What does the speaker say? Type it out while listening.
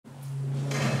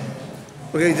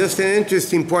Okay, just an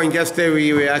interesting point.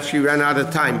 Yesterday we actually ran out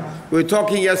of time. We were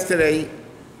talking yesterday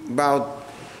about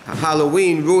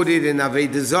Halloween rooted in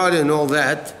Avodah Zarah and all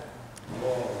that.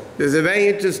 There's a very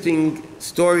interesting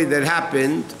story that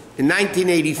happened in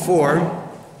 1984.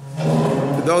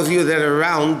 For those of you that are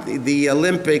around, the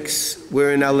Olympics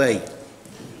were in LA.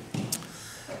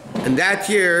 And that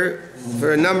year,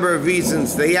 for a number of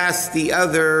reasons, they asked the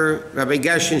other Rabbi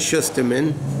Yosef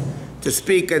Shusterman to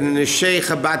speak at an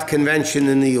Chabad convention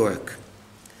in New York.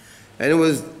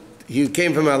 And he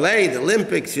came from LA, the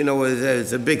Olympics,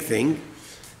 was a big thing.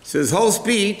 So his whole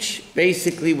speech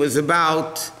basically was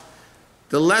about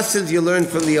the lessons you learn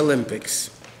from the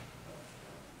Olympics.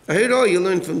 I heard all you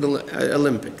learned from the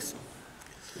Olympics.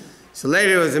 So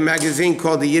later there was a magazine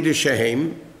called the Yiddish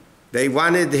Haim. They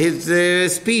wanted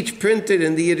his speech printed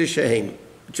in the Yiddish Haim,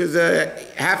 which was a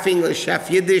half English, half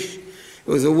Yiddish. It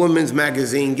was a woman's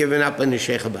magazine given up in the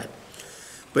Chabad.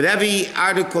 But every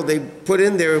article they put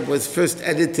in there was first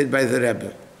edited by the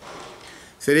Rebbe.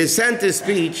 So they sent his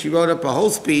speech, he wrote up a whole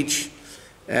speech,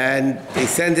 and they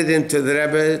sent it into the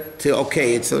Rebbe to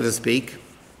okay it, so to speak.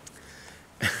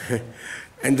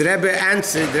 And the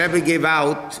Rebbe gave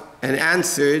out and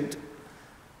answered,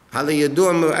 I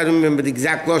don't remember the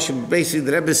exact loshon, but basically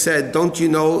the Rebbe said, don't you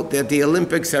know that the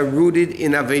Olympics are rooted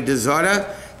in Avodah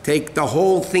Zarah? Take the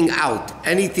whole thing out.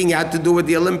 Anything had to do with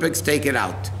the Olympics, take it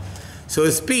out. So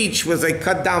his speech was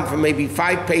cut down from maybe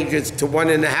 5 pages to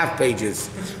 1.5 pages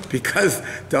because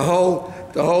the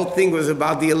whole thing was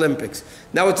about the Olympics.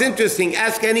 Now it's interesting,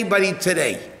 ask anybody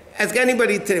today,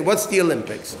 what's the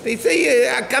Olympics? They say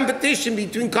a competition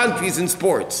between countries in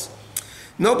sports.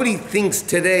 Nobody thinks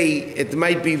today it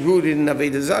might be rooted in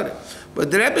Avodah Zarah.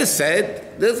 But the Rebbe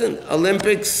said, listen,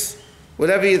 Olympics,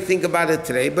 whatever you think about it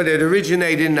today, but it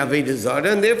originated in Avodah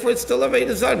Zarah, and therefore it's still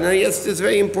Avodah Zarah. Now, yes, it's a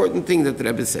very important thing that the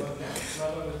Rebbe said.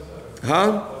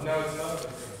 Huh?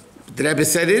 The Rebbe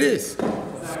said it is.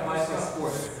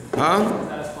 Huh?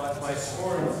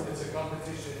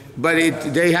 But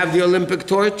they have the Olympic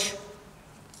torch?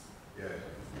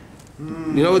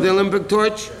 You know the Olympic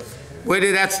torch? Where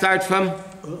did that start from?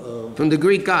 From the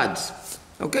Greek gods.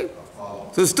 Okay?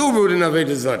 So it's still rooted in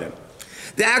Avodah Zarah.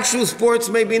 The actual sports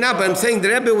maybe not, but I'm saying the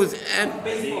Rebbe was...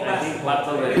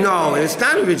 no, it's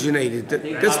not originated.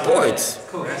 The sports.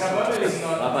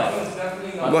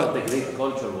 But the Greek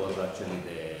culture was actually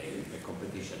the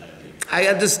competition. I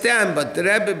understand, but the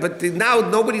Rebbe, now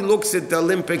nobody looks at the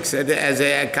Olympics as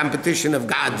a competition of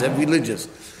gods, of religious.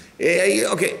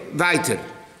 Okay, weiter.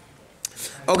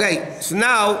 Okay, so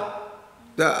now,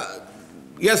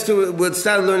 yesterday we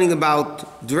started learning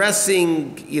about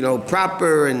dressing,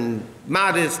 proper and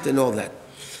modest and all that.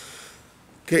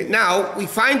 Okay, now we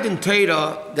find in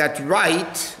Torah that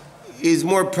right is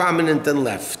more prominent than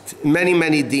left. Many,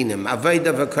 many dinim.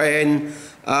 Aveda v'kohen,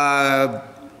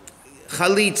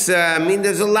 chalitza.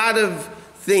 There's a lot of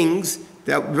things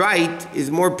that right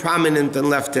is more prominent than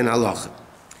left in halacha.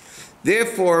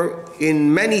 Therefore,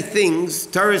 in many things,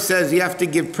 Torah says you have to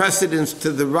give precedence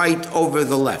to the right over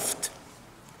the left.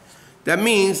 That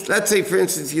means, let's say, for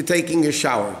instance, you're taking a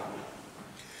shower.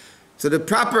 So the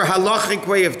proper halachic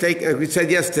way of taking, we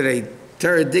said yesterday,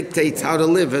 Torah dictates how to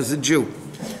live as a Jew.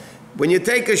 When you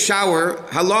take a shower,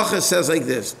 halacha says like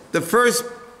this: the first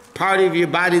part of your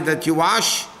body that you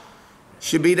wash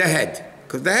should be the head,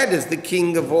 because the head is the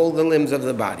king of all the limbs of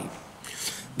the body.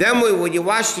 Then when you're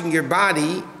washing your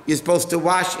body, you're supposed to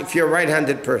wash, if you're a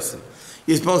right-handed person,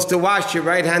 you're supposed to wash your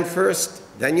right hand first,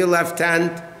 then your left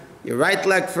hand, your right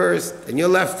leg first, then your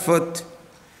left foot.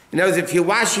 In other words, if you're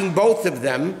washing both of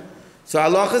them, so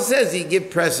halacha says you give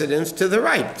precedence to the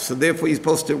right. So therefore you're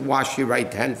supposed to wash your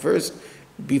right hand first,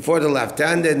 before the left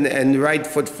hand, and the right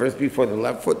foot first before the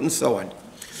left foot, and so on.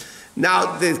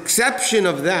 Now, the exception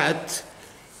of that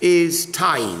is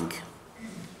tying.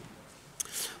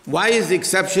 Why is the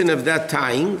exception of that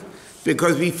tying?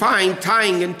 Because we find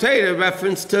tying in Torah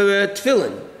reference to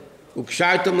tefillin. You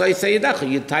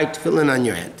tie tefillin on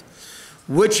your hand.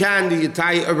 Which hand do you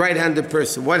tie? A right-handed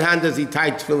person. What hand does he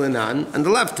tie tefillin on? On the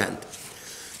left hand.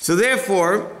 So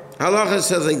therefore, halacha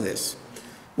says like this: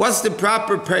 what's the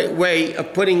proper way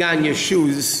of putting on your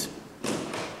shoes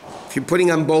if you're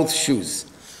putting on both shoes?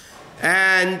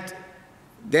 And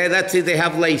let's say they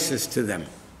have laces to them.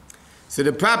 So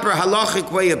the proper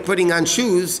halachic way of putting on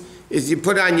shoes is you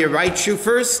put on your right shoe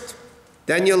first,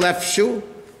 then your left shoe,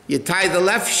 you tie the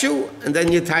left shoe, and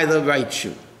then you tie the right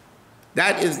shoe.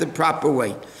 That is the proper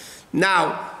way.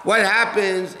 Now, what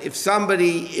happens if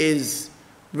somebody is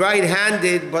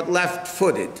right-handed but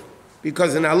left-footed?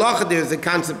 Because in halacha there's a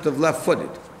concept of left-footed.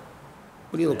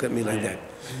 What do you look at me like that?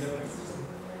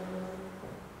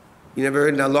 You never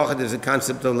heard in halacha there's a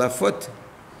concept of left foot?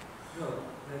 No,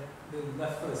 the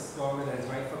left foot is stronger than his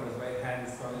right foot, his right hand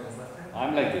is stronger than his left hand.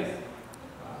 I'm like this.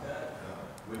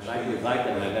 Like with right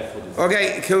and my left foot is.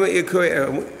 Okay,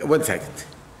 one second.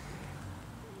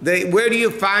 Where do you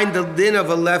find the din of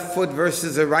a left foot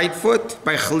versus a right foot?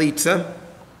 By chalitza.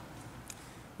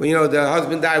 When you know the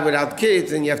husband died without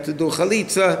kids and you have to do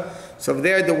chalitza, so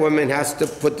there the woman has to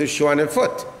put the shoe on her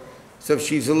foot. So if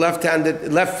she's a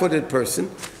left-footed person,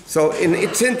 so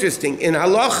it's interesting. In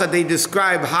halacha they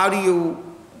describe how do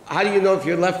you know if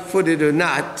you're left-footed or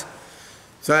not.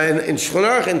 So in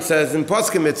Shulchan Aruch it says, in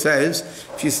Poskim it says,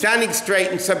 if you're standing straight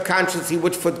and subconsciously,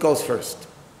 which foot goes first?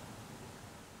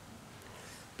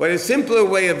 But a simpler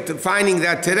way of defining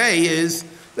that today is,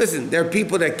 listen, there are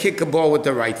people that kick a ball with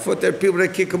the right foot, there are people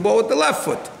that kick a ball with the left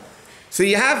foot. So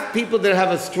you have people that have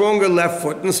a stronger left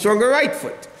foot and a stronger right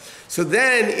foot. So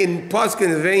then in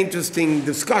Poskim, a very interesting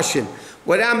discussion.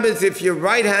 What happens if you're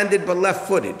right-handed but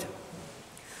left-footed?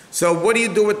 So what do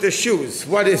you do with the shoes?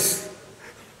 What's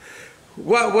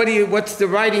the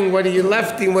writing? What are you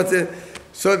lefting?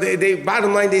 So they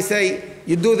bottom line, they say,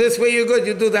 you do this way, you're good.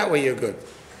 You do that way, you're good.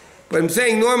 But I'm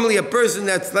saying normally a person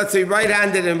that's, let's say,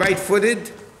 right-handed and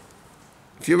right-footed,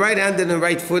 if you're right-handed and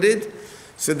right-footed,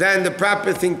 so then the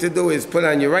proper thing to do is put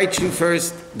on your right shoe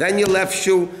first, then your left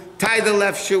shoe, tie the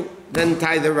left shoe, then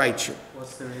tie the right shoe.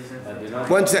 What's the reason for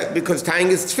One sec, because tying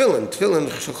is tefillin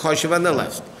choshev on the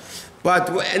left.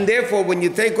 And therefore, when you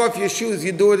take off your shoes,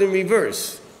 you do it in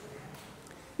reverse.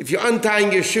 If you're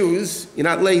untying your shoes, you're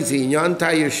not lazy, and you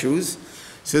untie your shoes,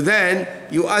 so then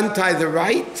you untie the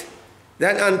right,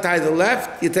 then untie the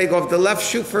left, you take off the left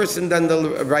shoe first and then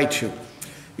the right shoe.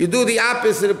 You do the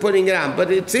opposite of putting it on. But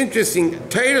it's interesting,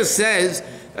 Torah says,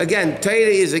 again, Torah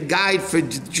is a guide for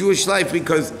Jewish life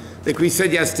because, like we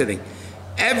said yesterday,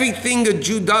 everything a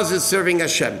Jew does is serving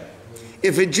Hashem.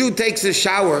 If a Jew takes a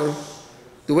shower,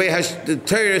 the way the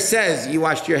Torah says, you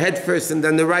wash your head first and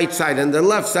then the right side and the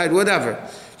left side, whatever.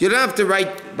 You don't have to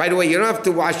by the way, you don't have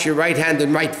to wash your right hand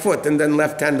and right foot and then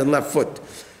left hand and left foot.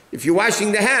 If you're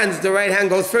washing the hands, the right hand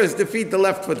goes first, the feet, the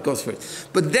left foot goes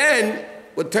first. But then,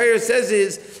 what Torah says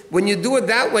is, when you do it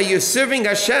that way, you're serving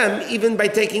Hashem even by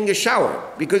taking a shower,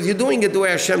 because you're doing it the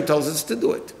way Hashem tells us to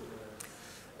do it.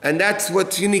 And that's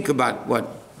what's unique about what?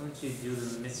 Don't you do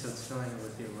the mitzvah tefillin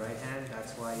with your right hand?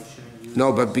 That's why you shouldn't use.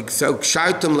 No, but so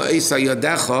kshartum la'isa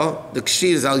yadecha, the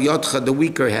kshir is al yodcha, the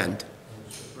weaker hand.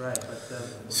 Right, but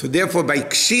so therefore, by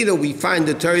kshira we find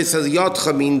the Torah says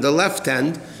yodcha mean the left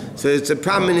hand, so it's a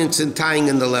prominence in tying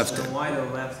in the left hand. why the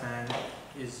left hand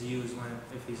is used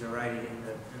if he's a righty in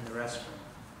the restroom,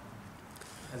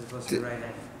 as opposed to the right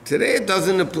hand? Today it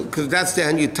doesn't apply, because that's the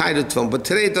hand you tied it from, but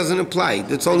today it doesn't apply.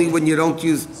 That's only when you don't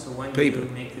use So when paper. do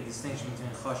you make the distinction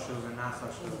between chashuv and not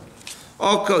chashuv?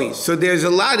 Okay, so there's a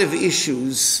lot of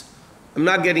issues. I'm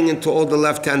not getting into all the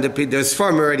left-handed people. There's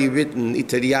farm already written,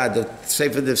 Itariyad, the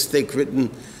Sefer of Steak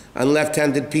written on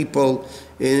left-handed people.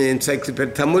 In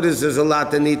Encyclopedia Talmudis, there's a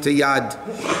lot in Itariyad.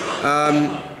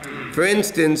 For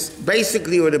instance,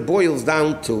 basically what it boils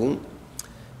down to,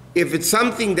 if it's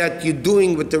something that you're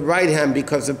doing with the right hand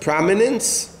because of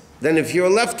prominence, then if you're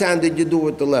left-handed, you do it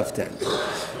with the left hand.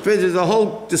 There's a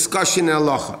whole discussion in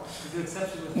halacha.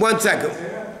 1 second.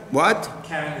 What?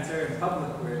 Carrying the Torah in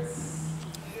public, where it's...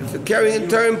 If you're carrying a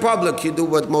Torah in public, you do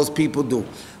what most people do.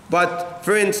 But,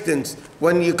 for instance,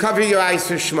 when you cover your eyes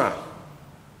for Shema,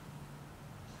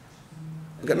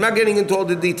 I'm not getting into all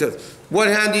the details. What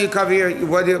hand do you cover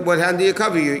what hand do you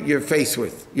cover your face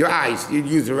with? Your eyes. You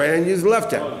use the right hand, you use the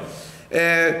left hand.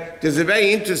 There's a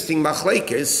very interesting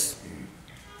machlekes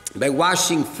by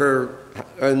washing for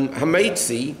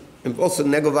hametzi and also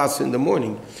negovas in the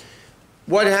morning.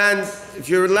 What hand, if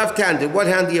you're left-handed, what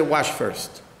hand do you wash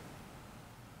first?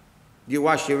 Do you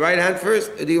wash your right hand first,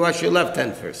 or do you wash your left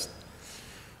hand first?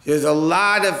 There's a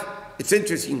lot of, it's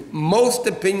interesting, most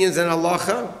opinions in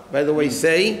halacha, by the way,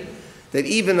 say that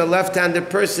even a left-handed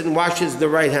person washes the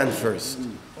right hand first.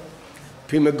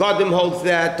 Prima Godim holds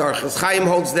that, Orchos Chaim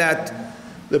holds that.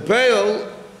 The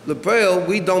Peil,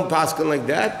 we don't paskin like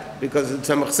that, because it's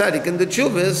a Tzemach and the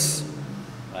Chuvas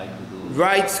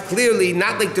writes clearly,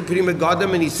 not like the Prima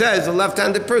Godim, and he says a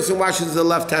left-handed person washes the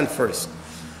left hand first.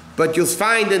 But you'll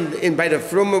find in by the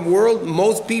Frumah world,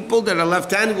 most people that are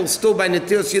left-handed will still by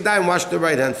Netilas Yadayim wash the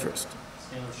right hand first.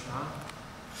 Same with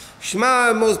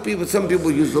Shema, most people, some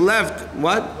people use the left.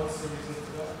 What?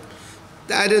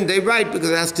 They write because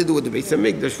it has to do with the Beis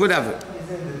HaMikdash, whatever.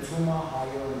 Isn't the Tumah higher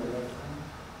on the left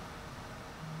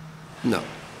hand? No.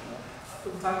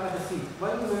 We'll talk about the feet.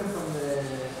 What do we learn from the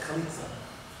chalitza?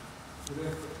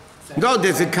 No,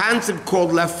 there's a concept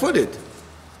called left-footed. The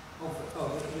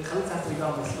chalitza has to be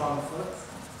done strong foot,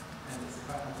 and it's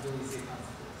a really easy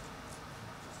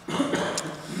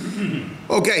concept.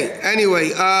 Okay,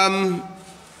 anyway,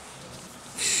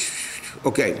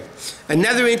 okay.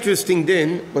 Another interesting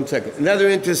din, one second, another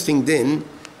interesting din,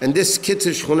 and this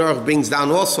Kitzur Shulchan Aruch brings down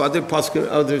also, other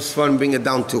Sfarim bring it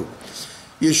down too.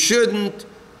 You shouldn't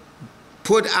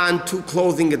put on two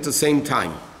clothing at the same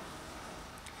time.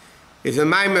 It's a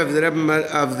mime of the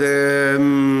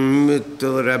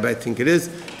Rebbe, I think it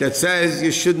is, that says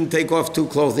you shouldn't take off two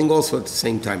clothing also at the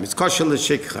same time. It's kosher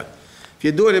l'shikcha. If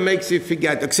you do it, it makes you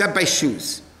forget, except by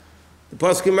shoes. The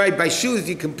poskim write, by shoes,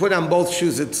 you can put on both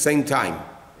shoes at the same time.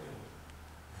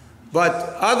 But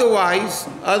otherwise,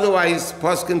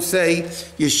 poskim say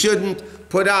you shouldn't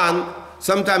put on,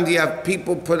 sometimes you have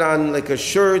people put on like a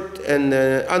shirt and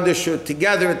an undershirt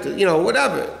together,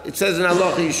 whatever. It says in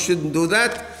halacha you shouldn't do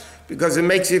that because it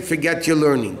makes you forget your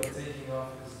learning.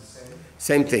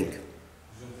 Same thing.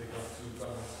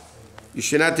 You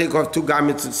should not take off two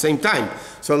garments at the same time.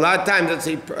 So a lot of times, let's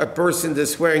say a person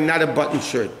that's wearing not a button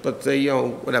shirt, but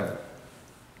whatever,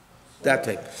 that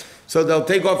type. So they'll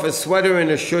take off a sweater and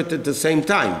a shirt at the same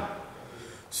time.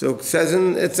 So it says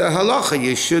it's a halacha,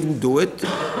 you shouldn't do it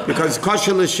because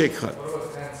kosher l'shikha. What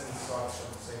about pants and socks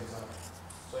at the same time?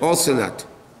 Also not.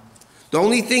 The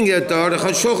only thing that the Aruch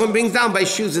HaShulchan brings down by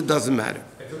shoes, it doesn't matter.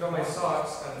 I took out my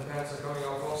socks and the pants are coming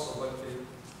off also, but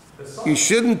the socks. You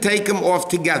shouldn't take them off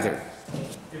together.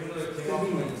 Even though it came off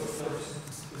when you took first.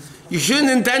 You shouldn't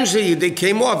intentionally, they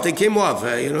came off, you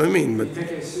know what I mean? But You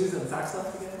take your shoes and socks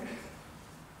off together?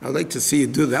 I'd like to see you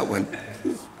do that one.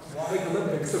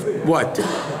 What?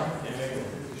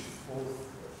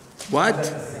 What?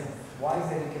 Why is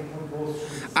that you can put both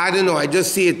shoes? I don't know, I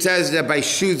just see it says that by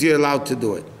shoes you're allowed to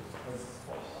do it.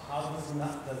 How does it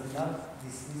not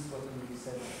dismiss what you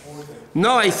said before?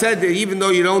 No, I said that even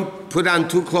though you don't put on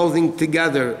two clothing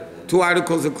together, two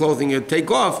articles of clothing you take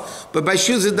off, but by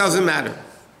shoes it doesn't matter.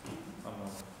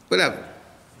 Whatever.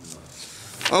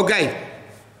 Okay.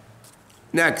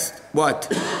 Next. What?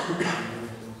 So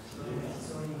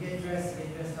when you get dressed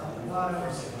out the water or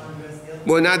undress the other.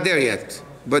 We're not there yet.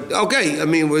 But okay,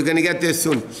 we're going to get there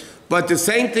soon. But the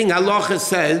same thing halacha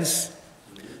says,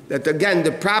 that again,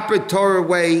 the proper Torah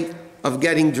way of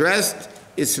getting dressed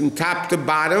is from top to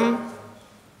bottom,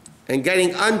 and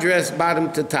getting undressed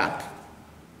bottom to top.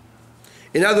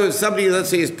 In other words, somebody, let's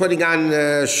say, is putting on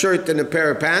a shirt and a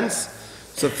pair of pants.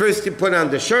 So first you put on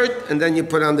the shirt, and then you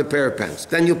put on the pair of pants.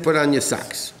 Then you put on your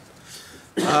socks.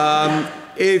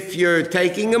 If you're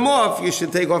taking them off, you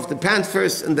should take off the pants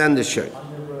first, and then the shirt.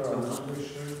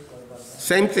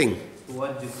 Same thing. To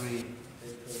what degree?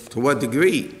 To what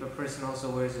degree? If a person also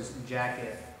wears a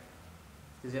jacket,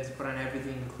 does he have to put on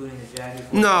everything, including the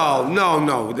jacket?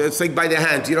 No. It's like by the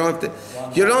hands. You don't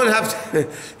have to,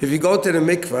 if you go to the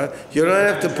mikveh, you don't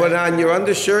have to put on your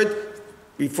undershirt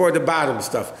before the bottom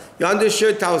stuff. Your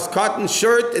undershirt, towels, cotton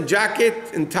shirt, and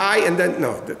jacket, and tie, and then,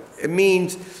 no. It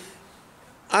means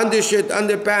undershirt,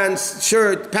 underpants,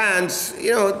 shirt, pants,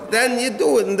 then you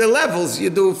do it in the levels.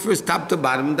 You do first top to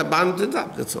bottom, and the bottom to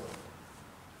top, that's all.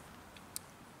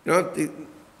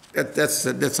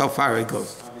 That's how far it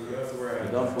goes.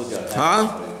 Don't put your hand. Huh?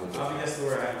 Avi has to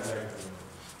wear a hat there.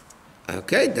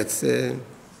 Okay, that's... So again,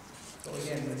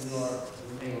 when you are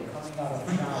coming out of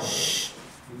the shower,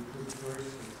 you put first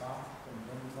the top and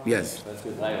then the bottom. Yes. That's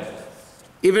good. Like,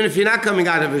 Even if you're not coming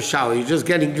out of a shower, you're just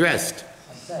getting dressed.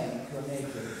 I'm saying, if you're naked,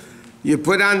 You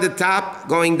put on the top,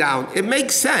 going down. It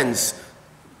makes sense.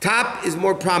 Top is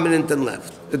more prominent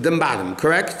than bottom,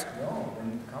 correct? no,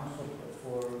 when it comes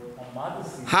for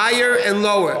modesty. Higher and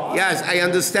lower. Yes, I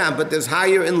understand, but there's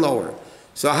higher and lower.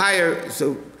 So higher,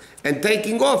 and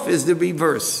taking off is the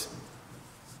reverse.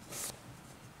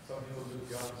 Some people do it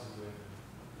the opposite way.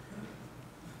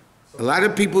 A lot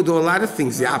of people do a lot of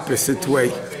things the opposite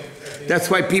way. That's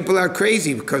why people are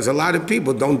crazy, because a lot of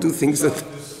people don't do things that... Does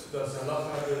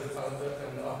halacha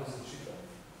have an opposite shita?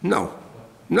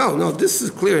 No, this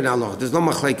is clear in Allah. There's no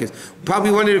machlekes.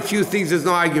 Probably one of the few things there's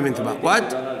no argument about. What?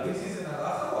 This is an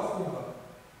halacha or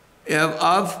chumrah?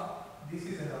 Of? This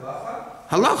is an halacha?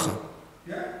 Halacha.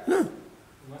 Yeah? Yeah.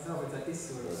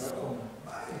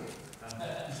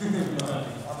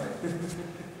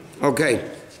 Okay.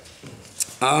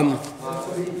 Just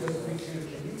make sure,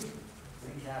 can you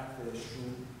recap the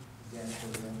shoe again for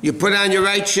them? You put on your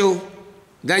right shoe,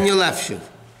 then your left shoe.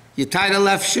 You tie the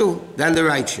left shoe, then the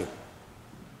right shoe.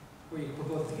 Well, you put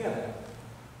both together.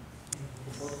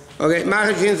 Okay,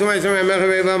 Machin so much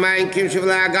mein Kim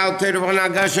Shivla Gal Tedro na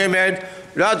Gashemed.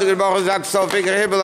 Rat gebaut gesagt so